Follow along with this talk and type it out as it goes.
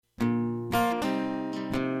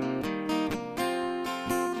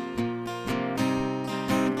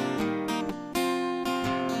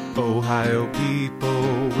Ohio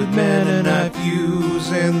people with Mennonite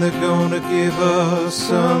views, and they're gonna give us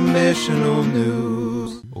some missional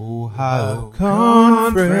news. Ohio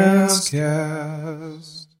Conference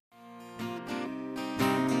Cast.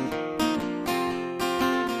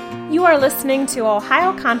 You are listening to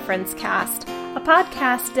Ohio Conference Cast, a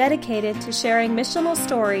podcast dedicated to sharing missional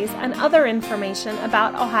stories and other information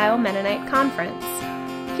about Ohio Mennonite Conference.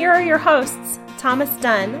 Here are your hosts, Thomas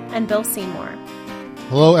Dunn and Bill Seymour.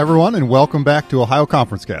 Hello, everyone, and welcome back to Ohio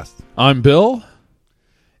Conference Cast. I'm Bill.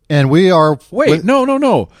 And we are...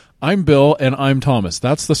 No. I'm Bill, and I'm Thomas.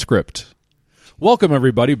 That's the script. Welcome,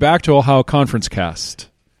 everybody, back to Ohio Conference Cast.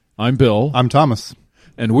 I'm Bill. I'm Thomas.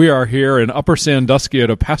 And we are here in Upper Sandusky at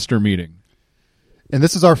a pastor meeting. And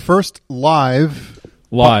this is our first live...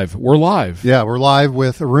 We're live. Yeah, we're live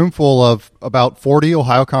with a room full of about 40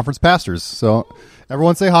 Ohio Conference pastors. So,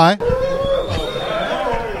 everyone say hi.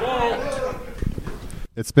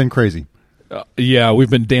 It's been crazy. Yeah, we've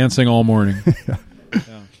been dancing all morning. Yeah.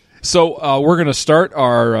 So we're going to start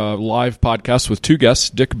our live podcast with two guests,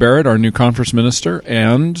 Dick Barrett, our new conference minister,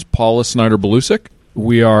 and Paula Snyder-Belusic.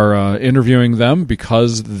 We are interviewing them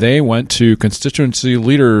because they went to Constituency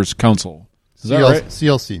Leaders Council. Is that right?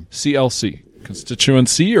 CLC. CLC.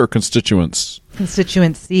 Constituency or constituents?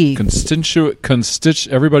 Constituency.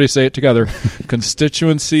 Everybody say it together.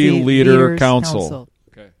 Constituency Leader Council.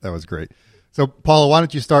 Okay. That was great. So, Paula, why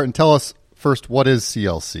don't you start and tell us first, what is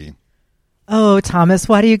CLC? Oh, Thomas,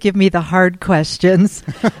 why do you give me the hard questions?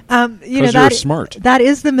 Because you're smart. That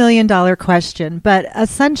is the million-dollar question. But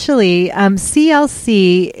essentially,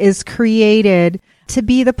 CLC is created to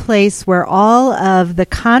be the place where all of the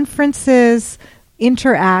conferences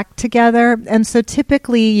interact together. And so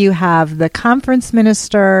typically you have the conference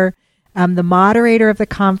minister, the moderator of the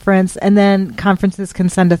conference, and then conferences can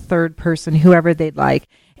send a third person, whoever they'd like.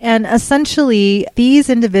 And essentially, these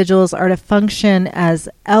individuals are to function as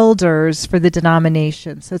elders for the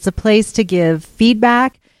denomination. So it's a place to give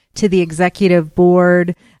feedback to the executive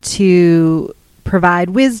board, to provide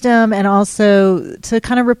wisdom, and also to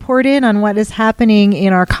kind of report in on what is happening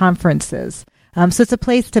in our conferences. So it's a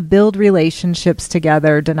place to build relationships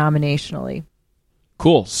together denominationally.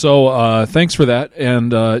 Cool. So thanks for that.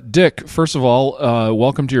 And Dick, first of all,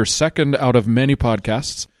 welcome to your second out of many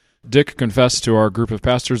podcasts. Dick confessed to our group of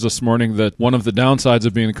pastors this morning that one of the downsides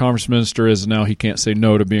of being a conference minister is now he can't say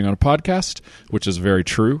no to being on a podcast, which is very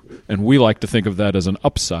true, and we like to think of that as an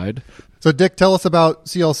upside. So, Dick, tell us about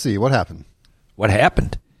CLC. What happened? What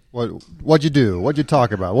happened? What'd you do? What'd you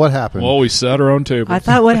talk about? What happened? Well, we sat around tables. I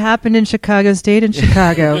thought what happened in Chicago stayed in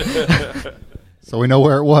Chicago. So we know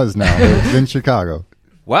where it was now. It was in Chicago.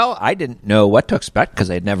 Well, I didn't know what to expect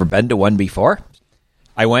because I'd never been to one before.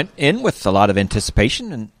 I went in with a lot of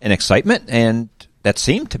anticipation and excitement, and that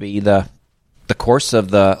seemed to be the course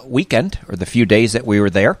of the weekend or the few days that we were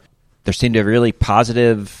there. There seemed to be a really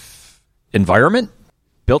positive environment,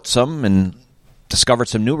 built some and discovered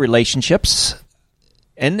some new relationships,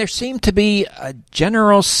 and there seemed to be a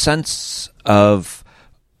general sense of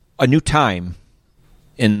a new time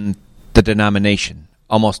in the denomination.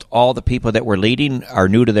 Almost all the people that were leading are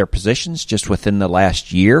new to their positions just within the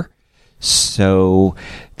last year. So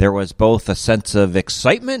there was both a sense of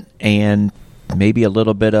excitement and maybe a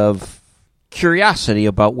little bit of curiosity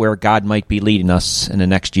about where God might be leading us in the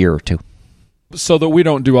next year or two. So that we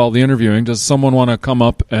don't do all the interviewing, does someone want to come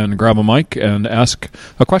up and grab a mic and ask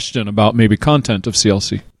a question about maybe content of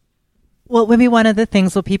CLC? Well, maybe one of the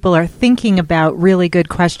things when people are thinking about really good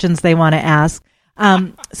questions they want to ask.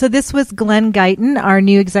 So this was Glenn Guyton, our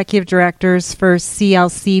new executive director's first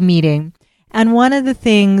CLC meeting. And one of the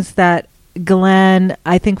things that Glenn,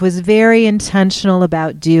 I think, was very intentional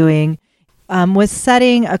about doing was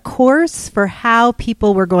setting a course for how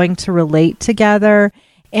people were going to relate together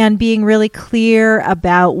and being really clear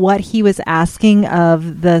about what he was asking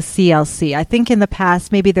of the CLC. I think in the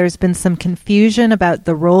past, maybe there's been some confusion about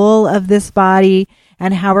the role of this body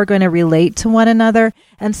and how we're going to relate to one another.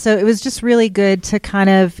 And so it was just really good to kind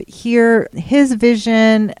of hear his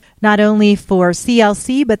vision, not only for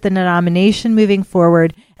CLC, but the denomination moving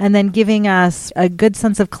forward, and then giving us a good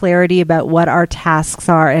sense of clarity about what our tasks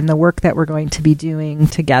are and the work that we're going to be doing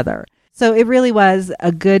together. So it really was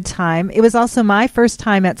a good time. It was also my first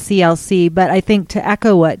time at CLC, but I think to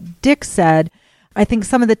echo what Dick said, I think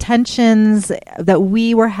some of the tensions that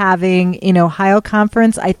we were having in Ohio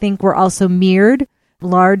Conference, I think were also mirrored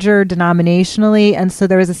larger denominationally. And so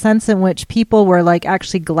there was a sense in which people were like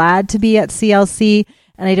actually glad to be at CLC.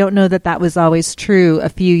 And I don't know that that was always true a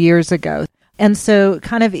few years ago. And so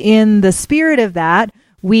kind of in the spirit of that,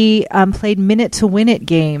 we played minute to win it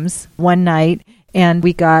games one night, and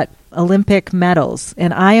we got Olympic medals,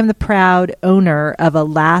 and I am the proud owner of a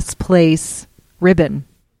last place ribbon.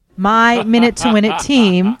 My Minute to Win It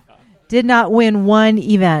team did not win one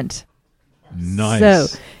event. Nice. So,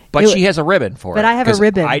 But she has a ribbon for it. But I have a 'cause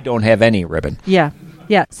ribbon. I don't have any ribbon. Yeah.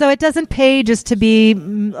 So it doesn't pay just to be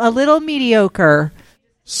a little mediocre.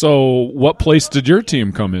 So what place did your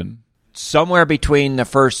team come in? Somewhere between the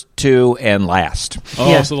first two and last.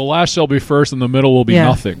 Oh, Yeah. so the last shall be first and the middle will be Yeah.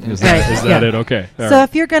 nothing. Is that, Right. is that Yeah. it? Okay. All So right.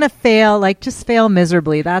 if you're going to fail, just fail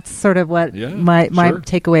miserably. That's sort of what Yeah, my sure.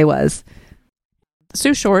 takeaway was.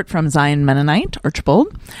 Sue Short from Zion Mennonite,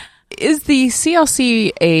 Archbold. Is the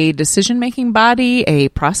CLC a decision-making body, a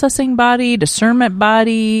processing body, discernment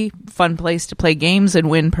body, fun place to play games and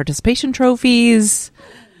win participation trophies?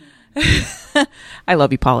 I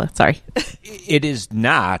love you, Paula. Sorry. It is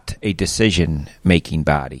not a decision-making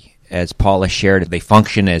body. As Paula shared, they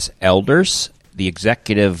function as elders. The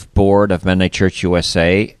executive board of Mennonite Church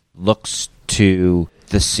USA looks to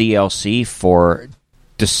the CLC for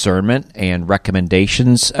discernment and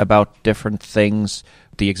recommendations about different things.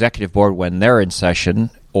 The executive board, when they're in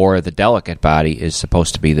session, or the delegate body, is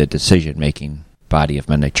supposed to be the decision-making body of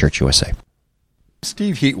Mennonite Church USA.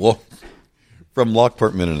 Steve Heatwell from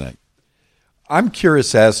Lockport Mennonite. I'm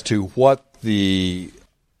curious as to what the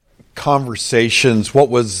conversations, what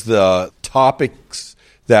was the topics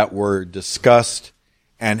that were discussed,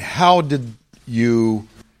 and how did you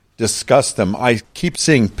discuss them? I keep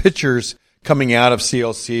seeing pictures coming out of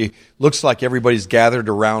CLC. Looks like everybody's gathered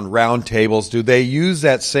around round tables. Do they use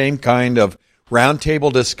that same kind of round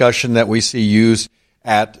table discussion that we see used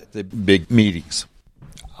at the big meetings?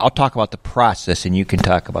 I'll talk about the process, and you can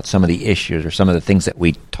talk about some of the issues or some of the things that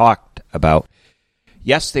we talked about.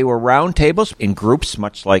 Yes, they were round tables in groups,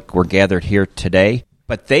 much like we're gathered here today,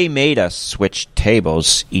 but they made us switch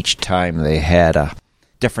tables each time they had a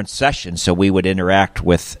different session, so we would interact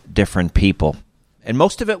with different people. And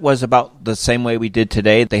most of it was about the same way we did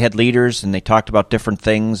today. They had leaders, and they talked about different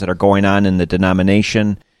things that are going on in the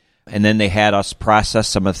denomination. And then they had us process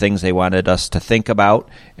some of the things they wanted us to think about.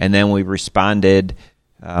 And then we responded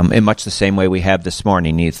in much the same way we have this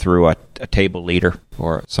morning, either through a table leader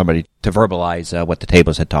or somebody to verbalize what the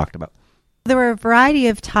tables had talked about. There were a variety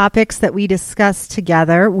of topics that we discussed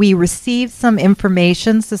together. We received some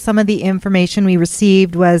information. So some of the information we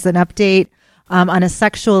received was an update on a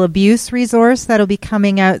sexual abuse resource that'll be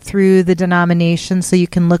coming out through the denomination, so you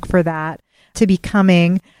can look for that to be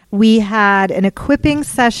coming. We had an equipping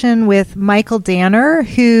session with Michael Danner,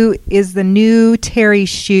 who is the new Terry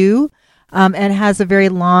Shue, and has a very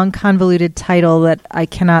long, convoluted title that I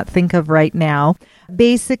cannot think of right now.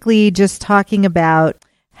 Basically, just talking about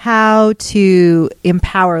how to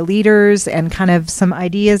empower leaders and kind of some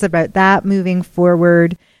ideas about that moving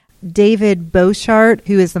forward. David Beauchart,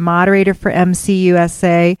 who is the moderator for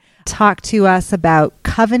MCUSA, talked to us about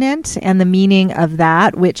covenant and the meaning of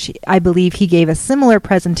that, which I believe he gave a similar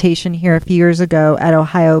presentation here a few years ago at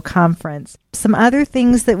Ohio Conference. Some other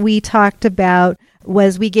things that we talked about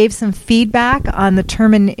was we gave some feedback on the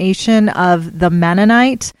termination of the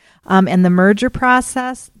Mennonite and the merger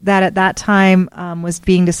process that at that time was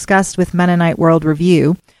being discussed with Mennonite World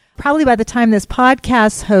Review. Probably by the time this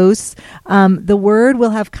podcast hosts, the word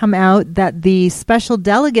will have come out that the special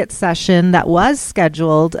delegate session that was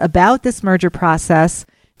scheduled about this merger process,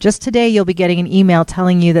 just today you'll be getting an email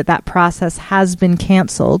telling you that that process has been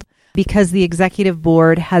canceled because the executive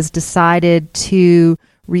board has decided to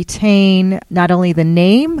retain not only the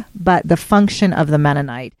name, but the function of the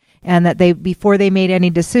Mennonite. And that they, before they made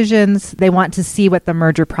any decisions, they want to see what the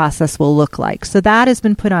merger process will look like. So that has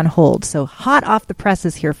been put on hold. So hot off the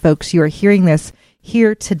presses here, folks. You are hearing this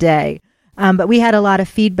here today. But we had a lot of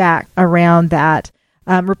feedback around that.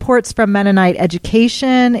 Reports from Mennonite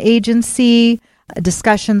Education Agency,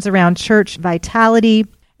 discussions around church vitality.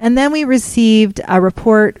 And then we received a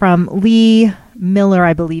report from Lee Miller,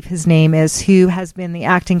 I believe his name is, who has been the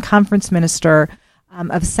acting conference minister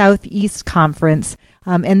of Southeast Conference.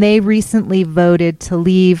 And they recently voted to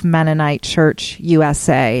leave Mennonite Church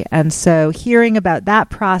USA. And so hearing about that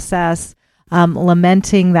process,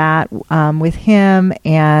 lamenting that with him,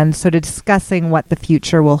 and sort of discussing what the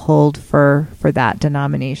future will hold for that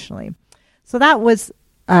denominationally. So that was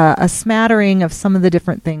a smattering of some of the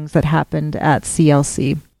different things that happened at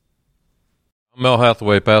CLC. I'm Mel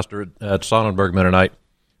Hathaway, pastor at Sonnenberg Mennonite.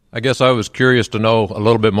 I guess I was curious to know a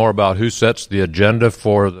little bit more about who sets the agenda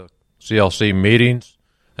for the CLC meetings,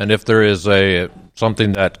 and if there is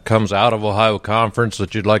something that comes out of Ohio Conference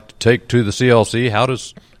that you'd like to take to the CLC. How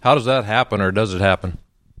does that happen, or does it happen?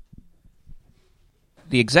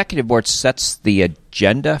 The executive board sets the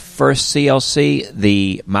agenda for CLC.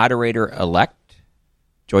 The moderator-elect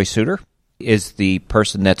Joy Suter, is the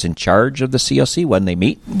person that's in charge of the CLC when they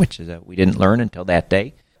meet, which is we didn't learn until that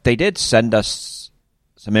day. They did send us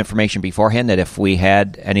some information beforehand that if we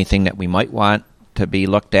had anything that we might want to be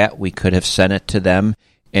looked at, we could have sent it to them.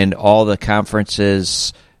 And all the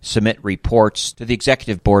conferences submit reports to the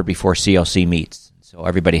executive board before CLC meets. So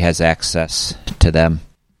everybody has access to them.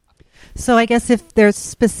 So I guess if there's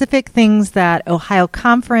specific things that Ohio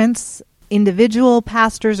Conference, individual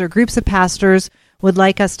pastors or groups of pastors would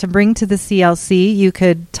like us to bring to the CLC, you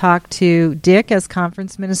could talk to Dick as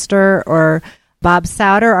conference minister, or Bob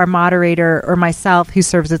Souter, our moderator, or myself, who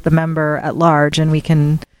serves as the member at large,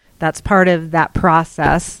 and that's part of that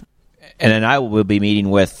process. And then I will be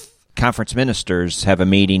meeting with conference ministers, have a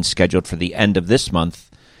meeting scheduled for the end of this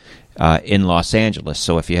month in Los Angeles.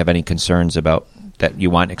 So if you have any concerns about that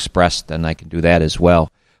you want expressed, then I can do that as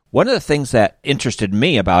well. One of the things that interested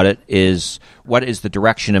me about it is what is the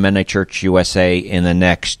direction of Mennonite Church USA in the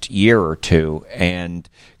next year or two. And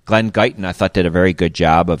Glenn Guyton, I thought, did a very good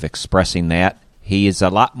job of expressing that. He is a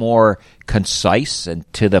lot more concise and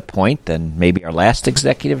to the point than maybe our last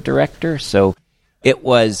executive director. So it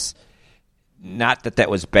was not that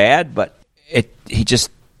was bad, but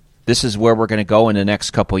this is where we're going to go in the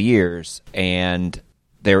next couple of years. And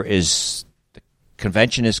the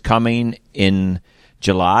convention is coming in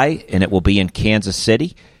July, and it will be in Kansas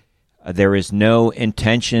City. There is no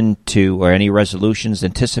intention or any resolutions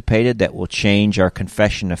anticipated that will change our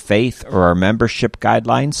confession of faith or our membership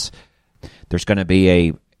guidelines. There's going to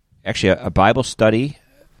be a Bible study,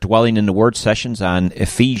 dwelling in the Word sessions on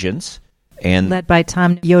Ephesians, and led by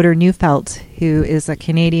Tom Yoder Neufeld, who is a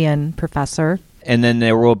Canadian professor. And then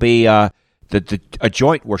there will be a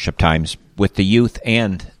joint worship times with the youth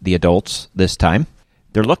and the adults this time.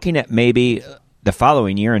 They're looking at maybe the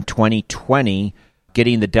following year, in 2020,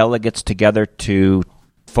 getting the delegates together to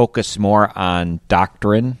focus more on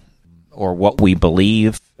doctrine or what we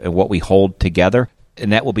believe and what we hold together,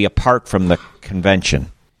 and that will be apart from the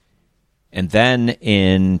convention. And then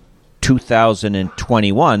in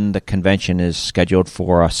 2021, the convention is scheduled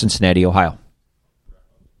for Cincinnati, Ohio.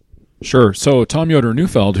 Sure. So Tom Yoder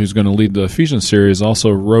Neufeld, who's going to lead the Ephesians series, also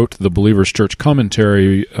wrote the Believers Church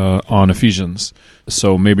commentary on Ephesians.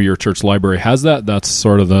 So maybe your church library has that. That's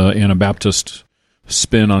sort of the Anabaptist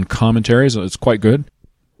spin on commentaries. It's quite good.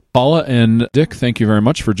 Paula and Dick, thank you very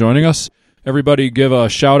much for joining us. Everybody give a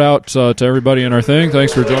shout-out to everybody in our thing.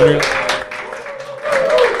 Thanks for joining us.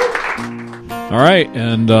 All right,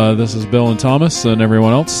 and this is Bill and Thomas and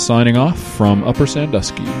everyone else signing off from Upper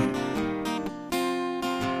Sandusky.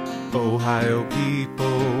 Ohio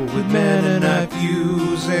people with Mennonite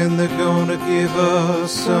views, and they're gonna give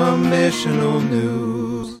us some missional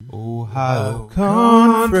news. Ohio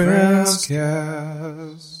Conference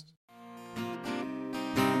Cast.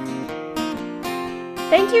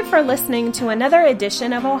 Thank you for listening to another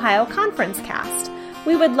edition of Ohio Conference Cast.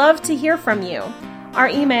 We would love to hear from you. Our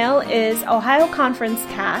email is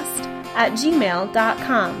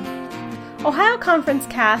ohioconferencecast@gmail.com. Ohio Conference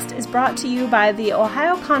Cast is brought to you by the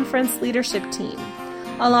Ohio Conference Leadership Team,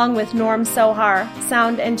 along with Norm Sohar,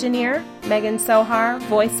 sound engineer, Megan Sohar,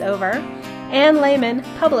 voiceover, Ann Lehman,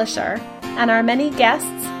 publisher, and our many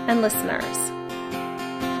guests and listeners.